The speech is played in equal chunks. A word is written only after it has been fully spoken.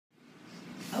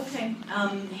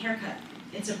Okay, haircut.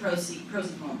 It's a prosy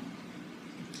poem.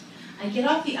 I get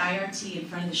off the IRT in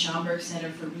front of the Schomburg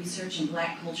Center for Research in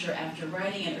Black Culture after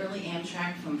riding an early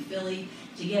Amtrak from Philly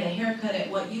to get a haircut at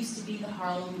what used to be the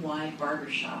Harlem Y barber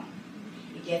shop.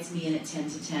 It gets me in at 10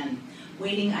 to 10.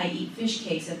 Waiting, I eat fish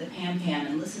cakes at the Pam Pam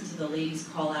and listen to the ladies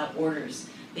call out orders.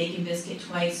 Bacon biscuit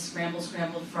twice, scrambled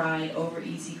fried, over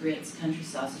easy grits, country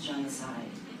sausage on the side.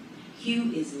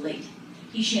 Hugh is late.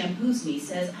 He shampoos me,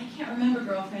 says, I can't remember,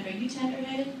 girlfriend, are you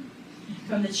tender-headed?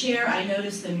 From the chair, I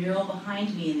notice the mural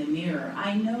behind me in the mirror.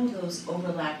 I know those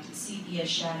overlapped sepia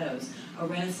shadows, a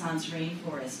Renaissance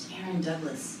rainforest, Aaron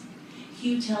Douglas.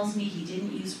 Hugh tells me he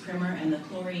didn't use primer and the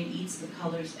chlorine eats the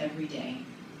colors every day.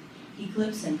 He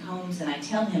clips and combs, and I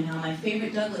tell him how my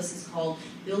favorite Douglas is called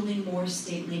Building More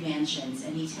Stately Mansions,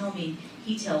 and he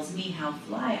tells me how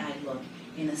fly I'd look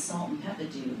in a salt and pepper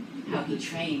dew, how he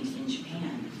trained in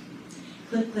Japan.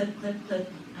 Clip, clip, clip,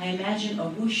 clip. I imagine a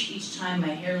whoosh each time my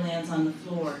hair lands on the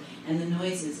floor and the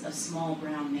noises of small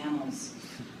brown mammals.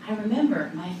 I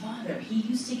remember my father. He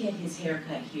used to get his hair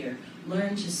cut here,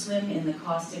 learned to swim in the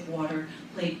caustic water,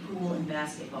 played pool and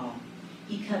basketball.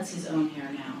 He cuts his own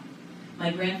hair now. My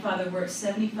grandfather worked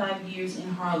 75 years in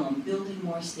Harlem, building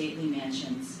more stately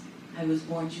mansions. I was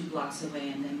born 2 blocks away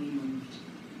and then we moved.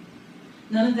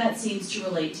 None of that seems to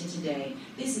relate to today.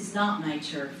 This is not my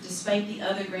turf, despite the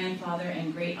other grandfather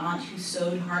and great aunt who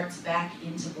sewed hearts back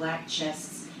into black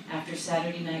chests after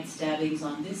Saturday night stabbings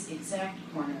on this exact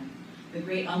corner. The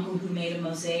great uncle who made a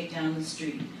mosaic down the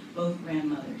street, both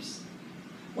grandmothers.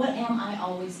 What am I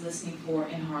always listening for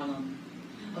in Harlem?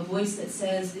 A voice that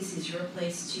says, this is your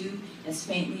place too, as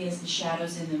faintly as the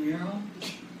shadows in the mural?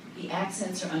 The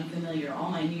accents are unfamiliar.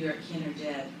 All my New York kin are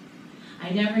dead. I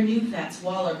never knew Fats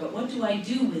Waller, but what do I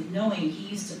do with knowing he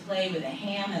used to play with a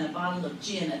ham and a bottle of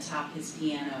gin atop his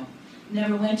piano?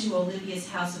 Never went to Olivia's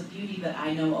House of Beauty, but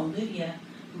I know Olivia,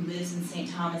 who lives in St.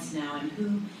 Thomas now, and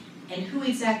who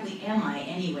exactly am I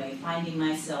anyway, finding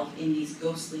myself in these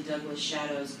ghostly Douglas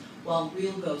shadows while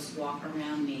real ghosts walk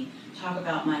around me, talk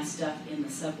about my stuff in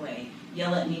the subway,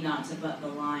 yell at me not to butt the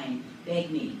line, beg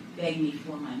me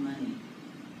for my money.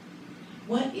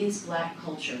 What is black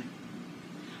culture?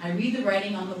 I read the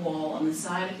writing on the wall on the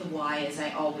side of the Y as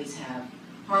I always have.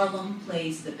 Harlem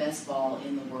plays the best ball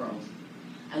in the world.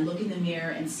 I look in the mirror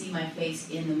and see my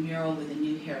face in the mural with a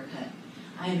new haircut.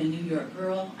 I am a New York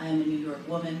girl, I am a New York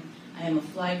woman, I am a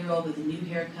fly girl with a new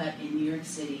haircut in New York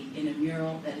City in a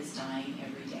mural that is dying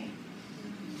every day.